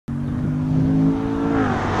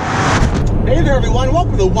everyone,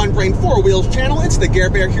 welcome to the One Brain Four Wheels channel. It's the Gare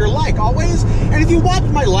Bear here like always, and if you watched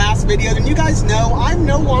my last video then you guys know I'm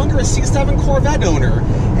no longer a C7 Corvette owner,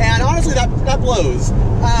 and honestly that blows.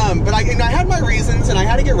 But I had my reasons and I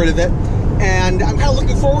had to get rid of it, and I'm kind of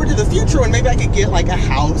looking forward to the future when maybe I could get like a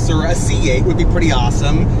house or a C8 would be pretty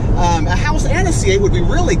awesome. A house and a C8 would be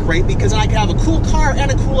really great because then I could have a cool car and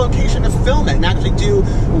a cool location to film it and actually do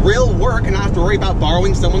real work and not have to worry about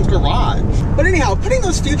borrowing someone's garage. But anyhow, putting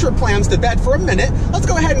those future plans to bed for a minute, let's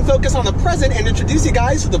go ahead and focus on the present and introduce you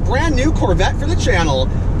guys to the brand new Corvette for the channel.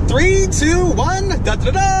 3, 2, 1,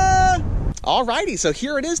 da-da-da! Alrighty, so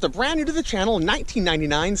here it is, the brand new to the channel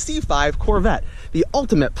 1999 C5 Corvette. The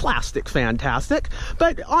ultimate plastic fantastic,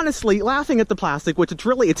 but honestly, laughing at the plastic, which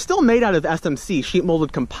it's still made out of SMC, sheet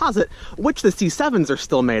molded composite, which the C7s are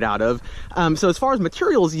still made out of. So as far as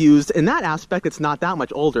materials used, in that aspect, it's not that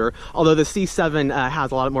much older, although the C7 has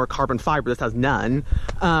a lot more carbon fiber, this has none.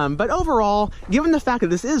 But overall, given the fact that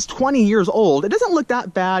this is 20 years old, it doesn't look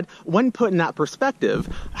that bad when put in that perspective.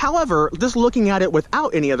 However, just looking at it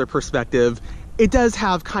without any other perspective, it does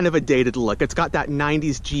have kind of a dated look. It's got that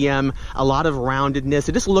 90s GM, a lot of roundedness.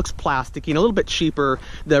 It just looks plasticky and a little bit cheaper.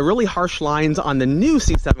 The really harsh lines on the new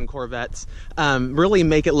C7 Corvettes really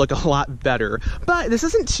make it look a lot better. But this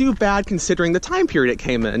isn't too bad considering the time period it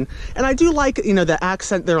came in. And I do like, you know, the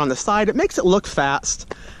accent there on the side. It makes it look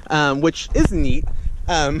fast, which is neat.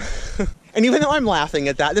 And even though I'm laughing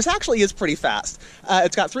at that, this actually is pretty fast.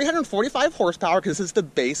 It's got 345 horsepower because this is the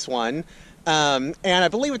base one. And I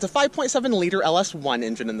believe it's a 5.7 liter LS1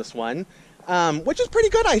 engine in this one, which is pretty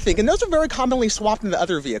good, I think. And those are very commonly swapped in the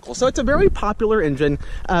other vehicles. So it's a very popular engine,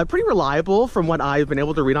 pretty reliable from what I've been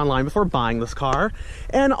able to read online before buying this car.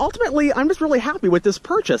 And ultimately, I'm just really happy with this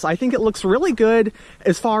purchase. I think it looks really good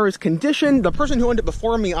as far as condition. The person who owned it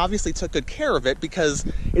before me obviously took good care of it because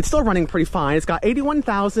it's still running pretty fine. It's got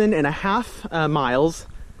 81,500 miles.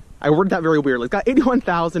 I worded that very weirdly. It's got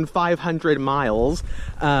 81,500 miles.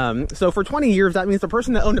 So for 20 years, that means the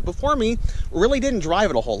person that owned it before me really didn't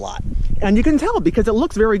drive it a whole lot. And you can tell because it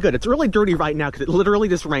looks very good. It's really dirty right now because it literally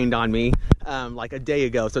just rained on me like a day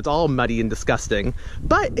ago. So it's all muddy and disgusting.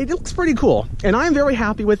 But it looks pretty cool. And I'm very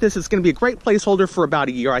happy with this. It's going to be a great placeholder for about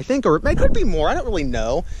a year, I think. Or it could be more. I don't really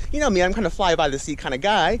know. You know me, I'm kind of fly-by-the-seat kind of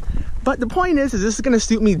guy. But the point is this is going to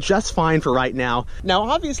suit me just fine for right now. Now,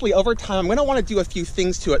 obviously, over time, I'm going to want to do a few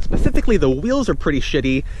things to it. Specifically, the wheels are pretty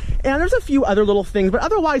shitty, and there's a few other little things, but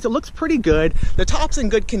otherwise, it looks pretty good. The top's in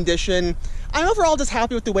good condition. I'm overall just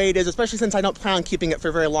happy with the way it is, especially since I don't plan on keeping it for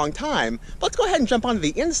a very long time. But let's go ahead and jump onto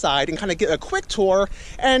the inside and kind of get a quick tour.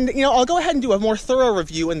 And, you know, I'll go ahead and do a more thorough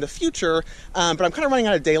review in the future, but I'm kind of running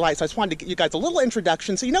out of daylight, so I just wanted to give you guys a little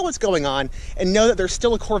introduction so you know what's going on and know that there's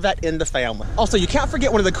still a Corvette in the family. Also, you can't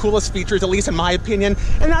forget one of the coolest features, at least in my opinion,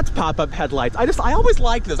 and that's pop-up headlights. I always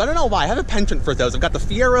liked those. I don't know why. I have a penchant for those. I've got the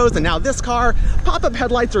Fieros and now this car. Pop-up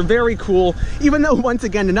headlights are very cool, even though, once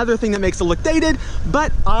again, another thing that makes it look dated,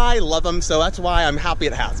 but I love them, so that's why I'm happy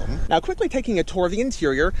it has them. Now, quickly taking a tour of the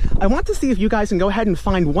interior, I want to see if you guys can go ahead and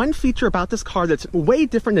find one feature about this car that's way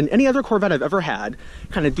different than any other Corvette I've ever had.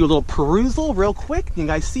 Kind of do a little perusal real quick. Can you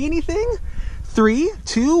guys see anything? 3,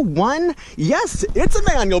 2, 1. Yes, it's a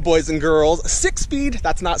manual, boys and girls. 6-speed.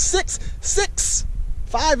 That's not 6, 6,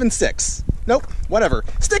 5 and 6. Nope, whatever.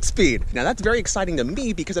 6-speed. Now that's very exciting to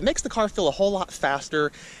me because it makes the car feel a whole lot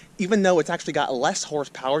faster, even though it's actually got less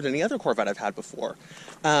horsepower than any other Corvette I've had before.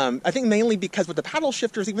 I think mainly because with the paddle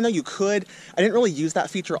shifters, even though you could, I didn't really use that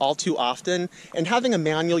feature all too often. And having a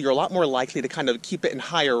manual, you're a lot more likely to kind of keep it in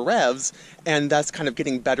higher revs and thus kind of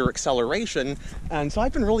getting better acceleration. And so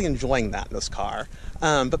I've been really enjoying that in this car.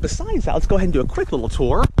 But besides that, let's go ahead and do a quick little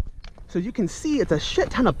tour. So you can see it's a shit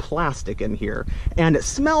ton of plastic in here, and it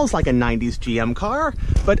smells like a 90s GM car.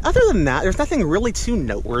 But other than that, there's nothing really too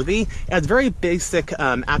noteworthy. It has very basic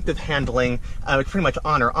active handling, which pretty much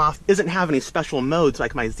on or off. Doesn't have any special modes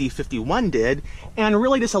like my Z51 did, and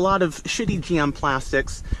really just a lot of shitty GM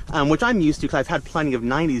plastics, which I'm used to because I've had plenty of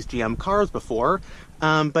 90s GM cars before.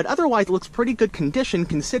 But otherwise, it looks pretty good condition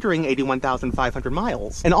considering 81,500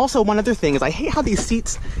 miles. And also, one other thing is I hate how these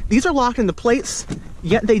seats, these are locked into plates,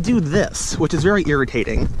 yet they do this, which is very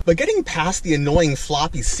irritating. But getting past the annoying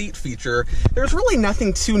floppy seat feature, there's really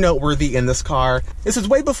nothing too noteworthy in this car. This is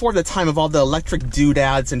way before the time of all the electric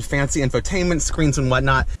doodads and fancy infotainment screens and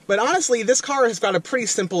whatnot. But honestly, this car has got a pretty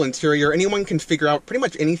simple interior. Anyone can figure out pretty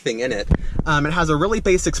much anything in it. It has a really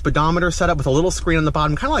basic speedometer setup with a little screen on the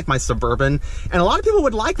bottom, kind of like my Suburban. And a lot of people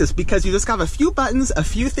would like this because you just have a few buttons, a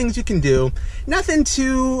few things you can do, nothing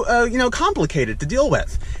too, you know, complicated to deal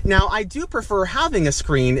with. Now, I do prefer having a a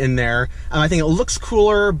screen in there. I think it looks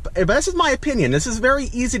cooler, but this is my opinion. This is very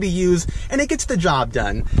easy to use, and it gets the job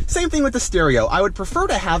done. Same thing with the stereo. I would prefer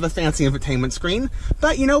to have a fancy infotainment screen,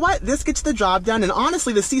 but you know what? This gets the job done, and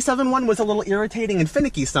honestly, the C7 one was a little irritating and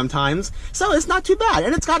finicky sometimes, so it's not too bad.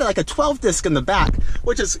 And it's got like a 12 disc in the back,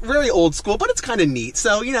 which is very old school, but it's kind of neat.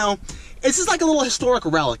 So, you know, it's just like a little historic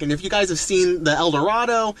relic. And if you guys have seen the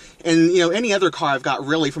Eldorado and, you know, any other car I've got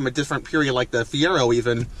really from a different period, like the Fiero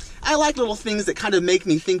even, I like little things that kind of make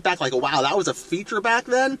me think back like, wow, that was a feature back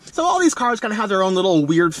then. So all these cars kind of have their own little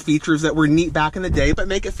weird features that were neat back in the day, but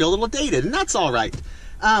make it feel a little dated, and that's all right.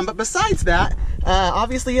 But besides that,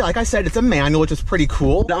 obviously, like I said, it's a manual, which is pretty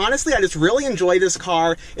cool. But honestly, I just really enjoy this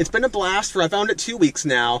car. It's been a blast I've owned it 2 weeks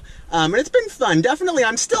now, and it's been fun. Definitely,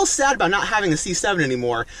 I'm still sad about not having a C7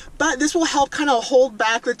 anymore, but this will help kind of hold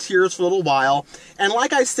back the tears for a little while. And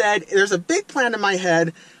like I said, there's a big plan in my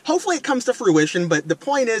head. Hopefully it comes to fruition, but the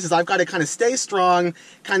point is I've got to kind of stay strong,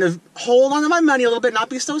 kind of hold on to my money a little bit, not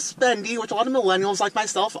be so spendy, which a lot of millennials like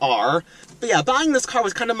myself are. But yeah, buying this car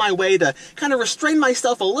was kind of my way to kind of restrain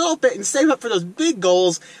myself a little bit and save up for those big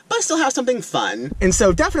goals, but still have something fun. And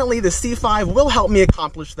so definitely the C5 will help me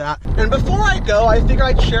accomplish that. And before I go, I figure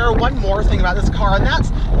I'd share one more thing about this car, and that's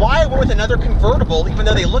why I went with another convertible, even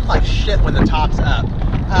though they look like shit when the top's up.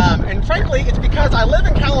 And frankly, it's because I live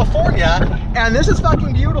in California, and this is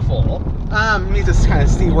fucking beautiful. Let me just kind of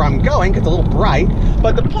see where I'm going, because it's a little bright.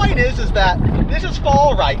 But the point is that this is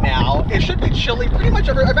fall right now. It should be chilly pretty much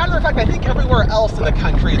everywhere. As a matter of fact, I think everywhere else in the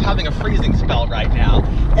country is having a freezing spell right now.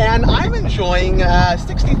 And I'm enjoying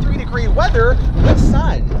 63-degree weather with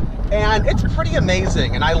sun. And it's pretty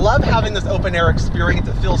amazing. And I love having this open air experience.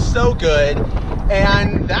 It feels so good.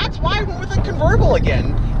 And that's why I went with a convertible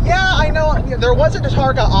again. Yeah, I know there wasn't a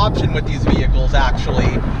Targa option with these vehicles,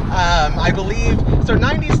 actually. I believe, so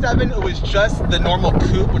 97, it was just the normal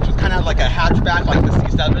coupe, which was kind of like a hatchback like the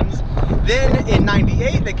C7s. Then in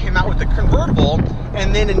 98, they came out with the convertible.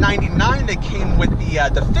 And then in 99, they came with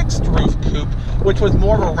the fixed roof coupe, which was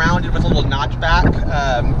more of a rounded with a little notchback,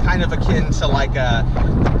 kind of akin to like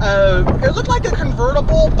it looked like a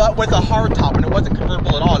convertible, but with a hard top, and it wasn't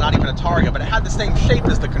convertible at all, not even a Targa, but it had the same shape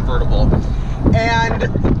as the convertible. And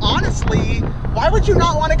honestly, why would you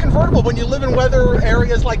not want a convertible when you live in weather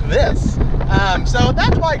areas like this? So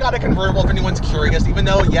that's why I got a convertible, if anyone's curious, even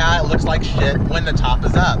though, yeah, it looks like shit when the top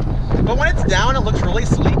is up. But when it's down, it looks really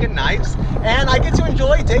sleek and nice, and I get to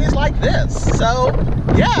enjoy days like this. So,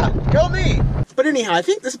 yeah, go me. But anyhow, I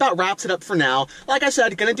think this about wraps it up for now. Like I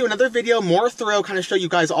said, gonna do another video, more thorough, kind of show you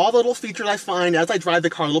guys all the little features I find as I drive the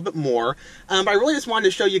car a little bit more. But I really just wanted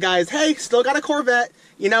to show you guys, hey, still got a Corvette.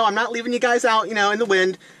 You know, I'm not leaving you guys out, you know, in the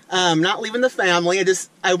wind. Not leaving the family.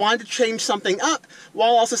 I wanted to change something up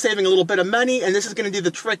while also saving a little bit of money, and this is going to do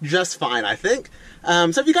the trick just fine, I think.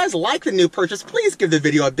 So if you guys like the new purchase, please give the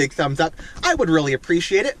video a big thumbs up. I would really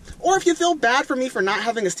appreciate it. Or if you feel bad for me for not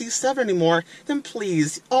having a C7 anymore, then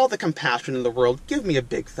please, all the compassion in the world, give me a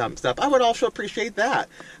big thumbs up. I would also appreciate that.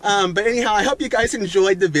 But anyhow, I hope you guys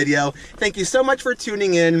enjoyed the video. Thank you so much for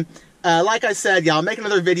tuning in. Like I said, yeah, I'll make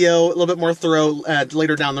another video a little bit more thorough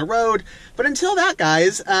later down the road. But until that,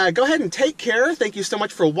 guys, go ahead and take care. Thank you so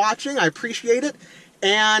much for watching. I appreciate it.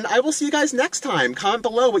 And I will see you guys next time. Comment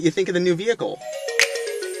below what you think of the new vehicle.